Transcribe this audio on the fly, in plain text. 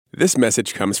This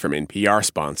message comes from NPR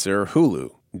sponsor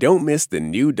Hulu. Don't miss the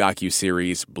new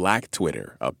docuseries Black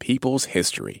Twitter, A People's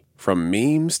History. From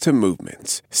memes to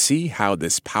movements, see how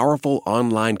this powerful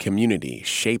online community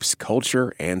shapes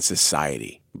culture and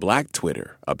society. Black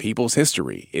Twitter, A People's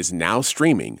History is now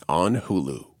streaming on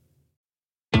Hulu.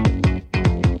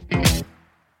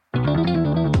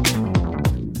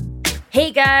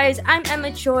 Hey guys, I'm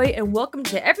Emma Choi, and welcome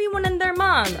to Everyone and Their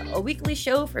Mom, a weekly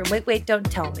show from Wait Wait Don't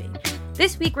Tell Me.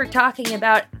 This week we're talking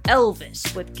about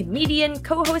Elvis with comedian,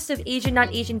 co-host of Asian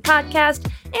Not Asian podcast,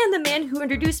 and the man who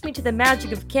introduced me to the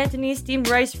magic of Cantonese steamed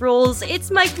rice rolls.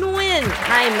 It's Mike Nguyen.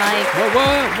 Hi, Mike.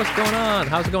 What? What's going on?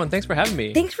 How's it going? Thanks for having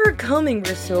me. Thanks for coming.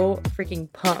 We're so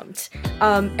freaking pumped.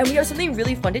 And we have something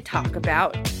really fun to talk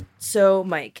about. So,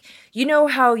 Mike, you know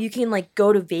how you can,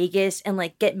 go to Vegas and,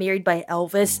 get married by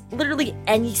Elvis literally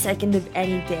any second of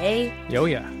any day? Oh,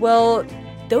 yeah. Well,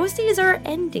 those days are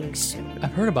ending soon.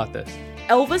 I've heard about this.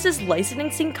 Elvis's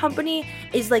licensing company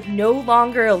is no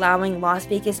longer allowing Las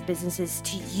Vegas businesses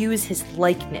to use his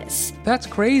likeness. That's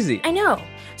crazy. I know.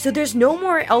 So there's no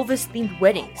more Elvis-themed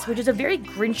weddings, which is a very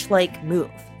Grinch-like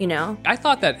move, you know? I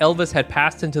thought that Elvis had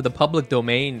passed into the public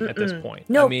domain at this point.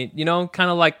 No. I mean, kind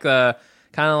of like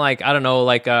I don't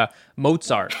know,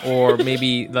 Mozart, or maybe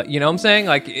you know what I'm saying?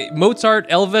 Mozart,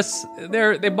 Elvis,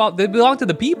 they belong to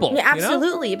the people. Yeah,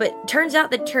 absolutely. But turns out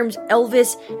the terms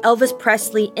Elvis, Elvis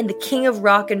Presley, and the King of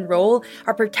Rock and Roll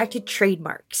are protected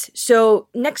trademarks. So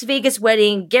next Vegas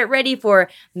wedding, get ready for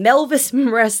Melvis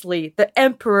Presley, the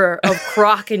Emperor of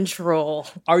Rock and Roll.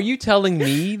 Are you telling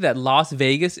me that Las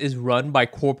Vegas is run by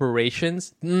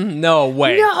corporations? No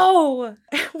way. No.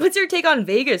 What's your take on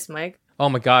Vegas, Mike? Oh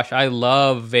my gosh, I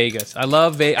love Vegas. I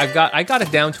got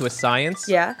it down to a science.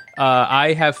 Yeah.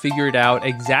 I have figured out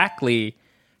exactly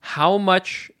how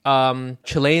much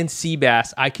Chilean sea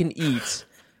bass I can eat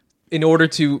in order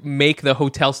to make the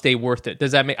hotel stay worth it.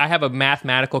 Does that make? I have a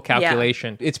mathematical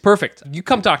calculation. Yeah. It's perfect. You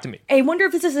come talk to me. I wonder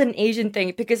if this is an Asian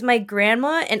thing, because my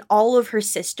grandma and all of her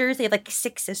sisters, they have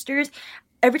 6 sisters.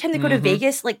 Every time they go to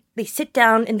Vegas, they sit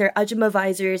down in their ajumma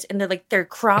visors and their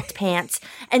cropped pants,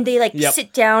 and they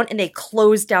sit down and they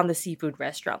close down the seafood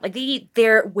restaurant. They eat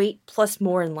their weight plus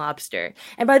more in lobster.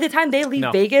 And by the time they leave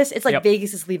Vegas, it's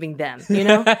Vegas is leaving them, you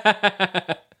know?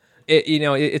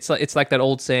 It's like that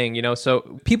old saying, so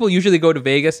people usually go to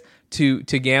Vegas to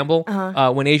gamble.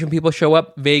 When Asian people show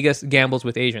up, Vegas gambles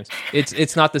with Asians.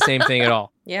 It's not the same thing at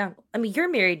all. Yeah. I mean,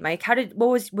 you're married, Mike.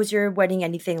 Was your wedding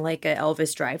anything like a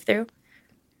Elvis drive-thru?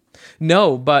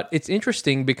 No, but it's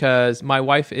interesting because I'm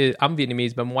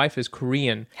Vietnamese, but my wife is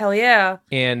Korean. Hell yeah.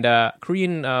 And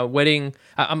Korean wedding,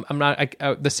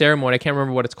 the ceremony, I can't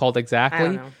remember what it's called exactly. I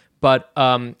don't know. But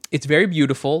it's very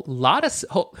beautiful. A lot of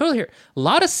silk.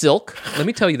 Let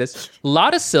me tell you this. A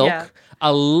lot of silk. Yeah.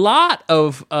 A lot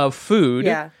of food.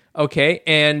 Yeah. Okay.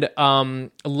 And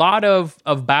a lot of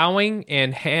bowing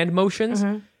and hand motions.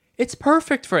 Mm-hmm. It's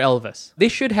perfect for Elvis. They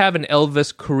should have an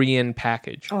Elvis Korean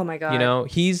package. Oh my God.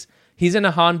 He's in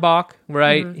a hanbok,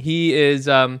 right? Mm-hmm. He is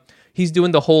he's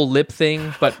doing the whole lip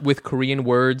thing, but with Korean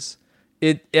words.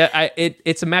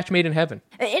 It's a match made in heaven.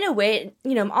 In a way,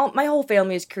 my whole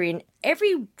family is Korean.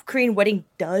 Every Korean wedding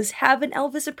does have an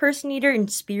Elvis impersonator in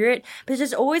spirit, but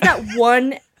there's always that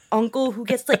one uncle who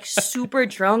gets super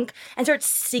drunk and starts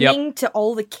singing to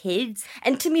all the kids,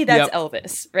 and to me that's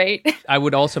Elvis, right? I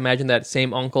would also imagine that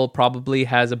same uncle probably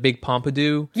has a big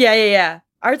pompadour. Yeah.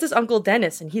 Ours is Uncle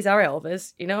Dennis, and he's our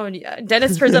Elvis, and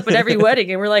Dennis turns up at every wedding,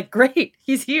 and we're like, great,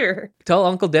 he's here. Tell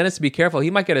Uncle Dennis to be careful.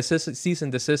 He might get a cease and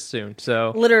desist soon.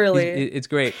 So literally, it's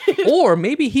great. Or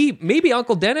maybe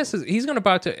Uncle Dennis he's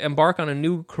about to embark on a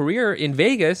new career in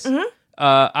Vegas. Mm-hmm.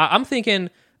 I'm thinking.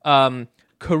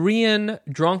 Korean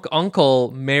drunk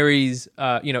uncle marries,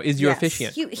 is your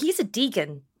officiant. He's a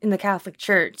deacon in the Catholic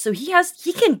Church, so he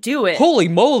can do it. Holy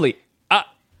moly!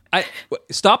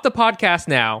 Stop the podcast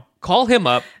now. Call him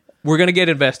up. We're gonna get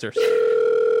investors.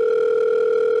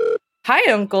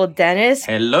 Hi, Uncle Dennis.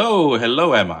 Hello,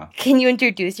 Emma. Can you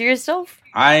introduce yourself?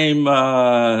 I'm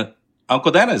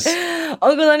Uncle Dennis.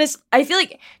 Uncle Dennis, I feel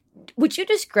would you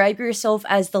describe yourself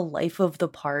as the life of the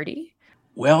party?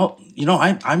 Well,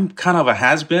 I'm kind of a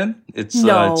has-been. It's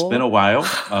been a while.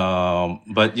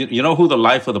 But you know who the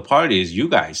life of the party is? You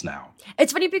guys now.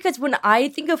 It's funny because when I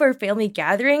think of our family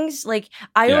gatherings,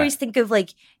 I always think of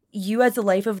you as the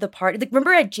life of the party.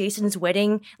 Remember at Jason's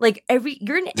wedding,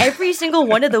 you're in every single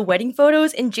one of the wedding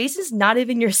photos, and Jason's not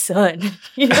even your son,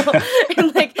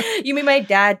 And you made my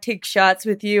dad take shots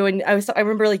with you, and I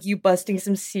remember you busting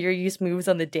some serious moves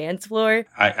on the dance floor.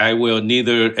 I will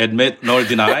neither admit nor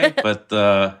deny, but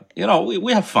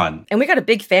we have fun, and we got a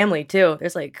big family too.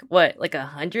 There's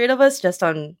 100 of us just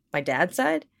on my dad's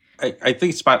side. I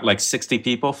think it's about like 60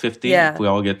 people, 50 Yeah. if we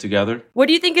all get together. What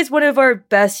do you think is one of our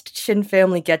best Shin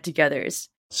family get-togethers?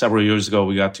 Several years ago,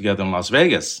 we got together in Las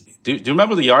Vegas. Do you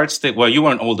remember the yardstick? Well, you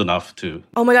weren't old enough to.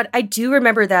 Oh my God, I do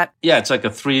remember that. Yeah, it's like a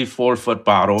 3-4 foot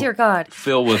bottle. Dear God.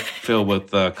 Filled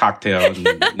with cocktails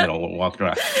and, walking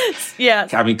around. Yeah.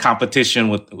 Having competition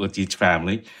with each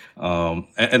family.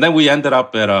 And then we ended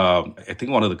up at, I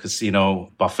think, one of the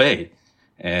casino buffet.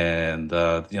 And,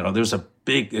 there's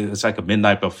it's like a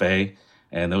midnight buffet.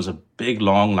 And there was a big,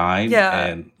 long line. Yeah.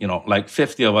 And, like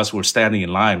 50 of us were standing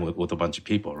in line with a bunch of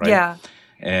people, right? Yeah.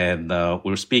 And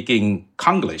we're speaking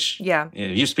Konglish. Yeah.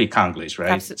 You speak Konglish,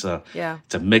 right? It's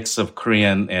a mix of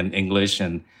Korean and English.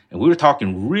 And we were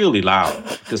talking really loud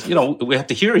because, we have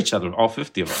to hear each other, all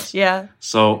 50 of us. Yeah.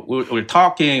 So we're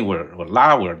talking, we're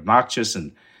loud, we're obnoxious.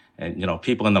 And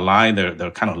people in the line, they're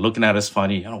kind of looking at us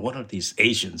funny. What are these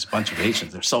Asians, bunch of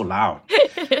Asians? They're so loud.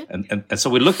 and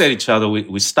so we looked at each other,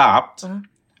 we stopped,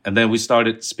 and then we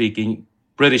started speaking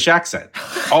British accent,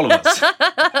 all of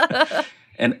us.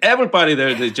 And everybody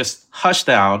there, they just hushed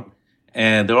down,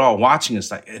 and they're all watching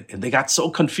us and they got so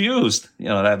confused.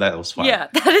 That was fun. Yeah,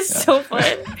 that is so fun.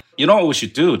 You know what we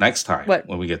should do next time What?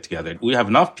 when we get together? We have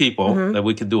enough people that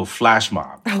we can do a flash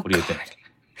mob. Oh, what do you God. think?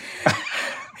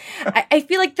 I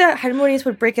feel like the harmonious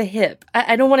would break a hip.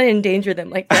 I don't want to endanger them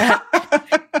like that.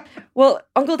 Well,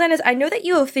 Uncle Dennis, I know that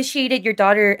you officiated your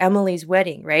daughter Emily's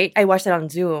wedding, right? I watched that on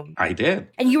Zoom. I did.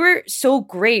 And you were so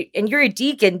great. And you're a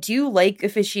deacon. Do you like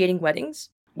officiating weddings?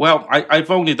 Well,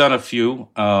 I've only done a few.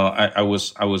 I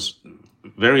was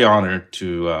very honored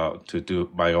to do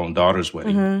my own daughter's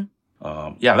wedding.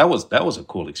 That was a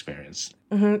cool experience.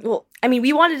 Well, I mean,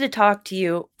 we wanted to talk to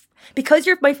you because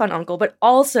you're my fun uncle, but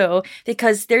also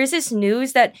because there's this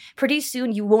news that pretty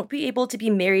soon you won't be able to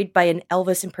be married by an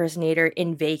Elvis impersonator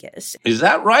in Vegas. Is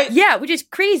that right? Yeah, which is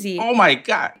crazy. Oh my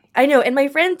God. I know, and my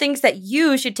friend thinks that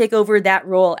you should take over that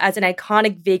role as an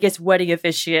iconic Vegas wedding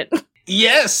officiant.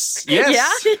 Yes. Yeah?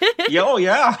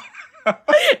 Yeah.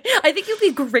 I think you'll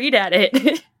be great at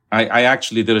it. I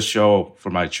actually did a show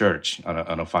for my church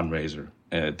on a fundraiser.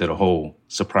 Did a whole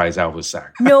surprise Elvis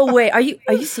act. No way. Are you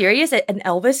serious? An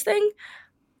Elvis thing?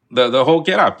 The whole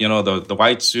get up, the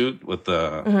white suit with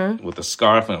the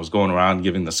scarf, and I was going around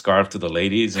giving the scarf to the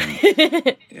ladies, and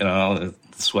the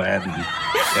sweat, and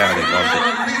yeah, they loved it.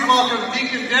 Please welcome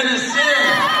Deacon Dennis Sin.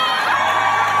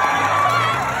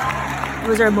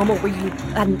 Was there a moment where you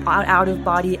had an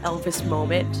out-of-body Elvis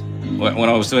moment? When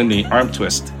I was doing the arm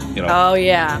twist, Oh,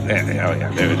 yeah.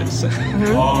 Yeah, there it is.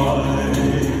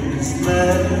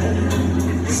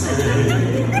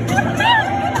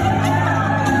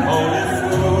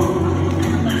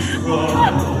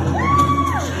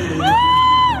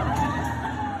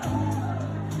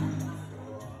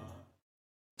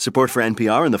 Support for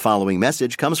NPR and the following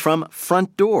message comes from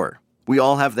Front Door. We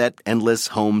all have that endless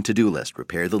home to-do list.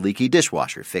 Repair the leaky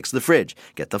dishwasher, fix the fridge,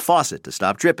 get the faucet to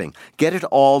stop dripping. Get it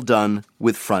all done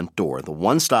with Front Door, the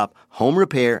one-stop home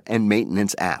repair and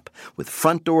maintenance app. With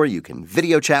Front Door, you can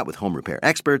video chat with home repair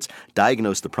experts,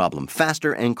 diagnose the problem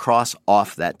faster, and cross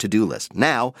off that to-do list.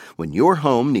 Now, when your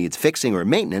home needs fixing or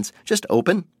maintenance, just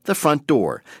open the Front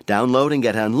Door. Download and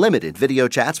get unlimited video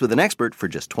chats with an expert for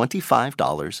just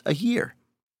 $25 a year.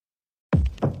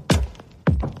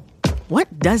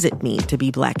 What does it mean to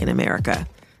be Black in America?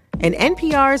 In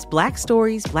NPR's Black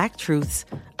Stories, Black Truths,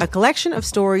 a collection of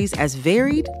stories as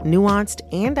varied, nuanced,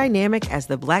 and dynamic as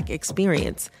the Black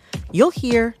experience, you'll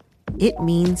hear it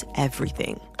means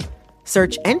everything.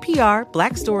 Search NPR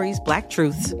Black Stories, Black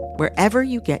Truths wherever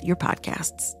you get your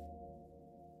podcasts.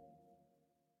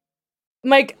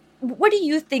 Mike, what do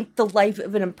you think the life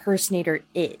of an impersonator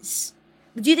is?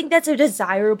 Do you think that's a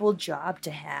desirable job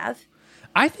to have?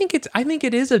 I think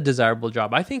it is a desirable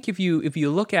job. I think if you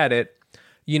look at it,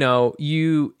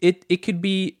 it could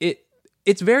be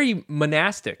it's very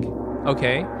monastic.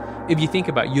 Okay, if you think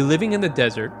about it, you're living in the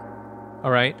desert.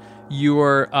 All right,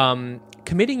 you're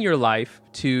committing your life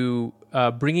to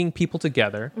bringing people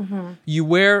together. Mm-hmm. You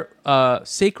wear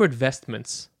sacred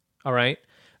vestments. All right,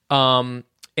 and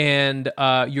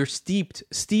you're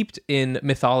steeped in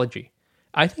mythology.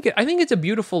 I think it's a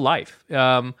beautiful life.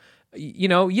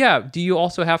 Do you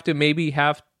also have to maybe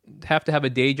have to have a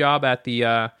day job at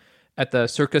the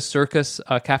circus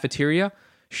cafeteria?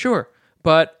 Sure,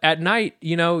 but at night,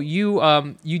 you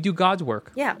do God's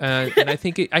work. Yeah, and I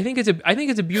think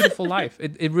it's a beautiful life.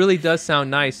 It really does sound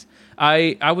nice.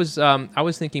 I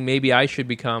was thinking maybe I should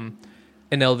become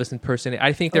an Elvis impersonator.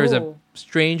 I think there's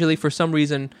strangely, for some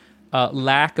reason,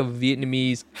 lack of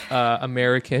Vietnamese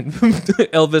American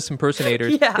Elvis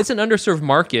impersonators. Yeah. It's an underserved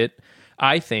market,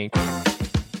 I think.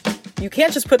 You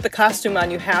can't just put the costume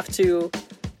on. You have to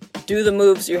do the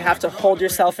moves, you have to hold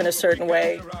yourself in a certain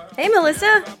way. Hey,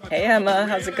 Melissa. Hey, Emma,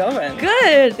 how's it going?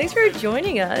 Good. Thanks for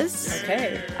joining us.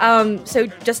 Okay. So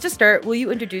just to start, will you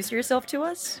introduce yourself to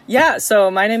us? Yeah, so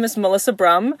my name is Melissa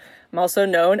Brum. I'm also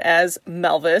known as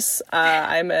Melvis.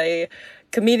 I'm a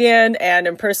comedian and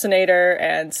impersonator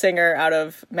and singer out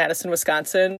of Madison,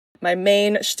 Wisconsin. My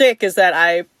main shtick is that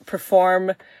I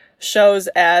perform shows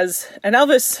as an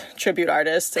Elvis tribute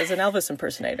artist, as an Elvis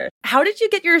impersonator. How did you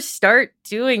get your start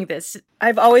doing this?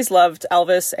 I've always loved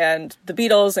Elvis and the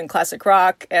Beatles and classic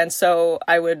rock, and so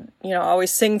I would,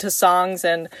 always sing to songs,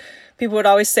 and people would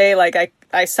always say, like,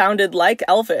 I sounded like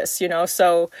Elvis,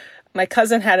 so my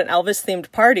cousin had an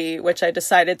Elvis-themed party, which I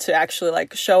decided to actually,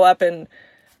 like, show up in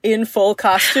full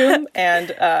costume, and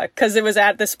because it was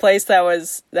at this place that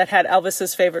had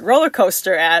Elvis's favorite roller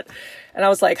coaster at, and I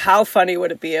was like, how funny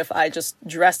would it be if I just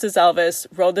dressed as Elvis,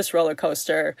 rode this roller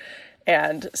coaster,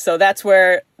 and so that's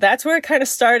where it kind of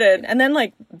started. And then,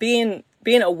 like, being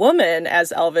a woman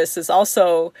as Elvis is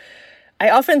also, I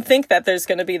often think that there's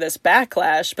going to be this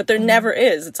backlash, but there never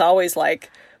is. It's always like,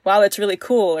 wow, that's really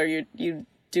cool, or you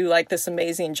do like this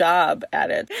amazing job at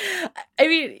it. I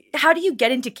mean, how do you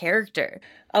get into character?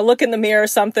 I'll look in the mirror or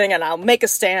something and I'll make a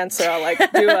stance, or I'll like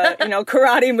do a,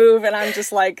 karate move, and I'm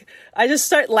just like, I just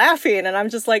start laughing and I'm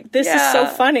just like, this is so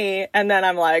funny. And then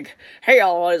I'm like, hey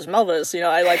y'all, it's Melvis.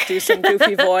 I like do some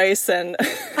goofy voice, and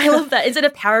I love that. Instead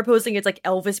of power posing, it's like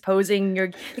Elvis posing.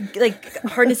 You're like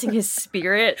harnessing his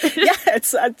spirit. Yeah,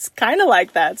 it's kind of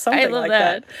like that. Something I love like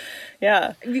that.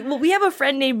 Yeah. Well, we have a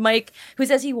friend named Mike who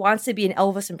says he wants to be an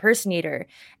Elvis impersonator.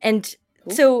 And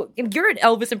so if you're an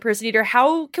Elvis impersonator,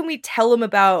 how can we tell him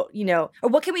about, or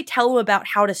what can we tell him about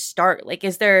how to start? Like,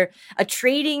 is there a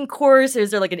training course? Is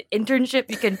there like an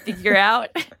internship you can figure out?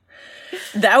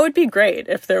 That would be great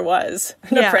if there was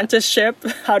an apprenticeship,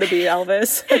 how to be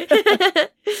Elvis.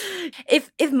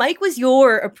 If Mike was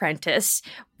your apprentice,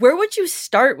 where would you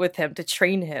start with him to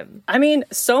train him? I mean,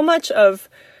 so much of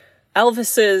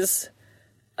Elvis's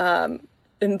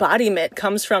embodiment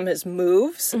comes from his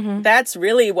moves. Mm-hmm. That's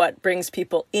really what brings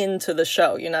people into the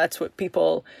show. That's what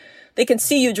they can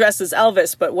see you dressed as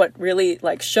Elvis, but what really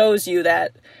shows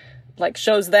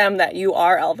them that you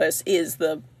are Elvis is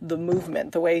the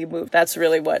movement, the way you move. That's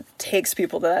really what takes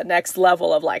people to that next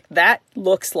level of that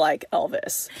looks like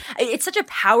Elvis. It's such a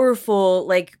powerful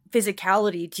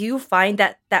physicality. Do you find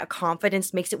that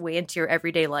confidence makes its way into your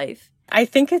everyday life? I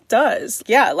think it does.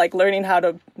 Yeah, learning how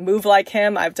to move like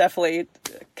him, I've definitely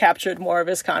captured more of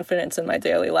his confidence in my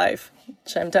daily life,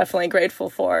 which I'm definitely grateful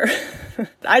for.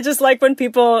 I just like when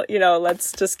people,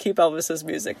 let's just keep Elvis's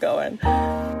music going.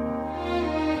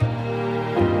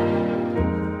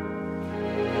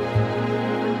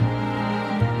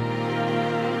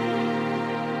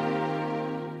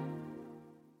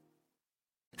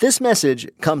 This message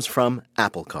comes from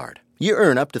Apple Card. You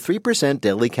earn up to 3%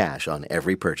 daily cash on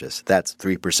every purchase. That's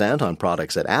 3% on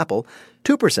products at Apple,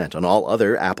 2% on all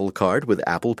other Apple Card with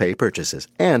Apple Pay purchases,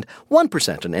 and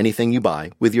 1% on anything you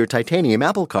buy with your titanium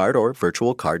Apple Card or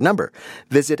virtual card number.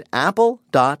 Visit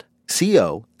apple.co/card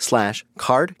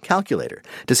calculator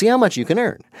to see how much you can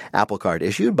earn. Apple Card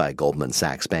issued by Goldman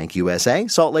Sachs Bank USA,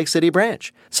 Salt Lake City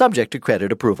branch. Subject to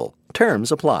credit approval.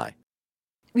 Terms apply.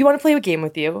 We want to play a game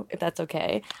with you, if that's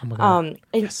okay. Oh my God.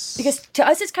 Yes. Because to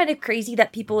us, it's kind of crazy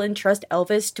that people entrust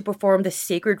Elvis to perform the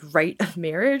sacred rite of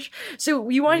marriage. So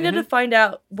we wanted to find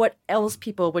out what else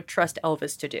people would trust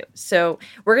Elvis to do. So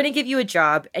we're going to give you a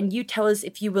job, and you tell us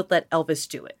if you would let Elvis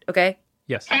do it, okay?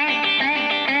 Yes.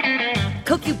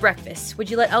 Cook you breakfast. Would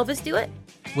you let Elvis do it?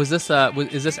 Is this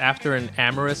after an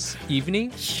amorous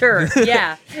evening? Sure,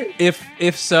 yeah.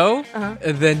 If so,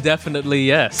 then definitely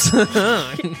yes.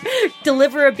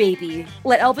 Deliver a baby.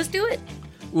 Let Elvis do it?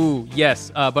 Ooh,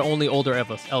 yes, but only older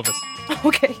Elvis.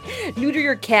 Okay. Neuter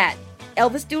your cat.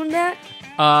 Elvis doing that?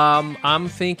 I'm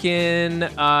thinking,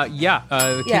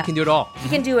 the kid can do it all. He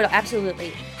can do it,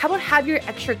 absolutely. How about have your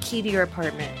extra key to your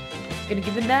apartment? Gonna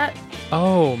give him that?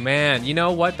 Oh man, you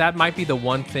know what? That might be the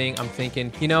one thing I'm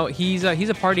thinking. He's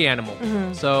a party animal,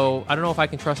 so I don't know if I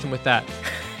can trust him with that.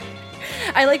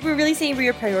 We're really saying where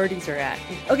your priorities are at.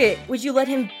 Okay, would you let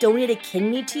him donate a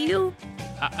kidney to you?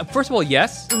 First of all,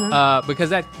 yes, because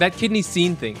that kidney's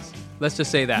seen things. Let's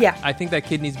just say that. Yeah. I think that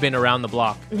kidney's been around the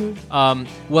block.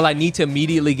 Will I need to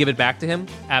immediately give it back to him?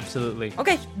 Absolutely.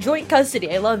 Okay, joint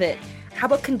custody. I love it. How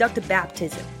about conduct a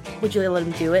baptism? Would you let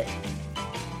him do it?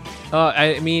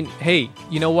 I mean, hey,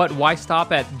 you know what? Why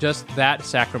stop at just that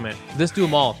sacrament? Let's do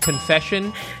them all.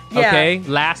 Confession, okay?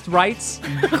 Last rites,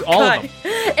 all of them.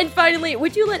 And finally,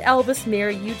 would you let Elvis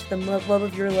marry you to the love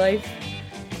of your life?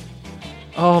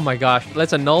 Oh my gosh.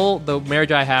 Let's annul the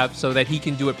marriage I have so that he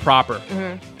can do it proper.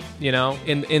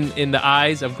 in the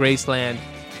eyes of Graceland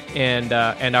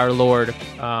and our Lord,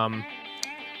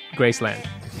 Graceland.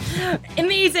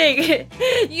 Amazing!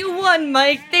 You won,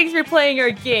 Mike. Thanks for playing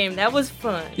our game. That was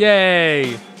fun.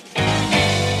 Yay!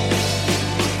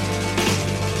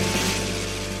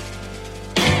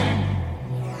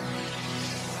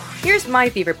 Here's my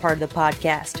favorite part of the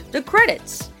podcast, the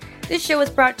credits. This show is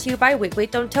brought to you by Wait,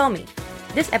 Wait, Don't Tell Me.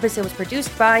 This episode was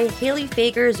produced by Haley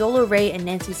Fager, Zola Ray, and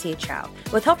Nancy Seychow,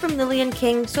 with help from Lillian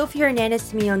King, Sophie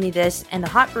Hernandez Simeonidis, and the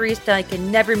hot barista I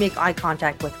can never make eye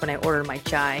contact with when I order my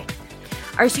chai.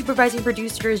 Our supervising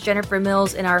producer is Jennifer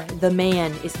Mills, and our The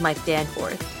Man is Mike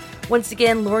Danforth. Once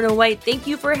again, Lorna White, thank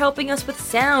you for helping us with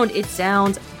sound. It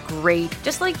sounds great,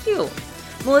 just like you.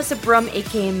 Melissa Brum,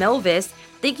 aka Melvis,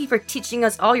 thank you for teaching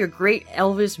us all your great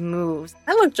Elvis moves.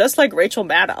 I look just like Rachel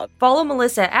Maddow. Follow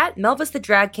Melissa at Melvis the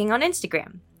Drag King on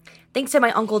Instagram. Thanks to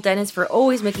my Uncle Dennis for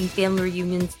always making family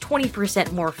reunions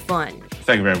 20% more fun.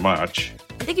 Thank you very much.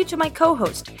 And thank you to my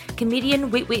co-host,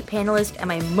 comedian, Wait Wait panelist, and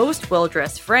my most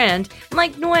well-dressed friend,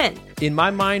 Mike Nguyen. In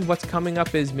my mind, what's coming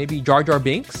up is maybe Jar Jar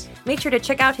Binks. Make sure to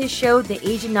check out his show, The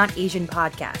Asian Not Asian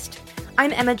Podcast.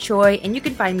 I'm Emma Choi, and you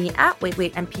can find me at Wait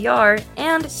Wait NPR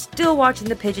and still watching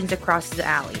the pigeons across the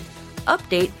alley.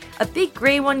 Update, a big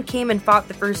gray one came and fought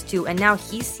the first two, and now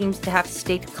he seems to have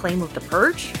staked claim of the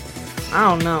perch? I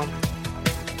don't know.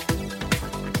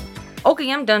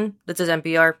 Okay, I'm done. This is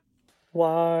NPR.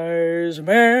 Wise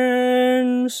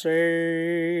men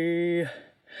say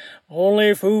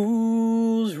only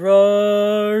fools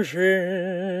rush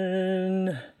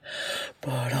in,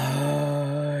 but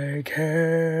I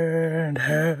can't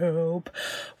help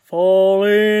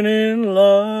falling in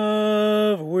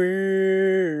love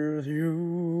with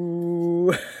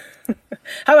you.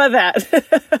 How about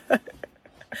that?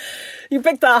 You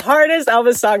picked the hardest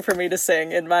Elvis song for me to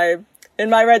sing in my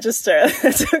register.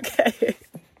 It's okay.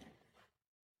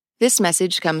 This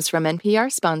message comes from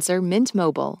NPR sponsor Mint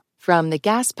Mobile. From the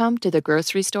gas pump to the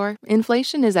grocery store,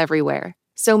 inflation is everywhere.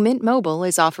 So Mint Mobile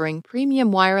is offering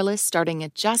premium wireless starting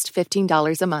at just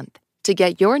 $15 a month. To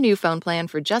get your new phone plan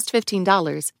for just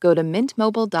 $15, go to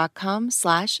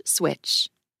mintmobile.com/switch.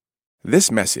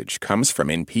 This message comes from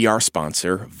NPR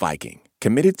sponsor Viking,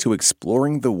 committed to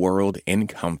exploring the world in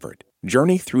comfort.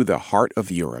 Journey through the heart of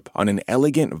Europe on an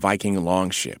elegant Viking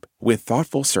longship with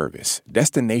thoughtful service,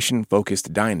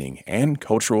 destination-focused dining, and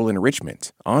cultural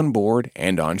enrichment on board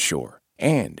and on shore.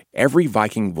 And every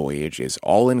Viking voyage is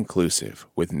all-inclusive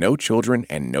with no children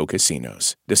and no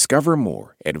casinos. Discover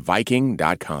more at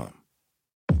Viking.com.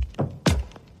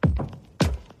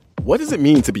 What does it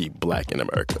mean to be Black in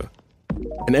America?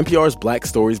 In NPR's Black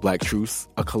Stories, Black Truths,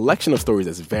 a collection of stories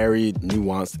as varied,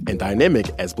 nuanced, and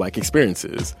dynamic as Black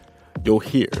experiences, you'll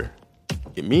hear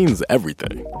it means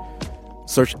everything.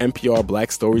 Search NPR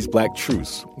Black Stories, Black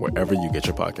Truths wherever you get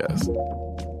your podcasts.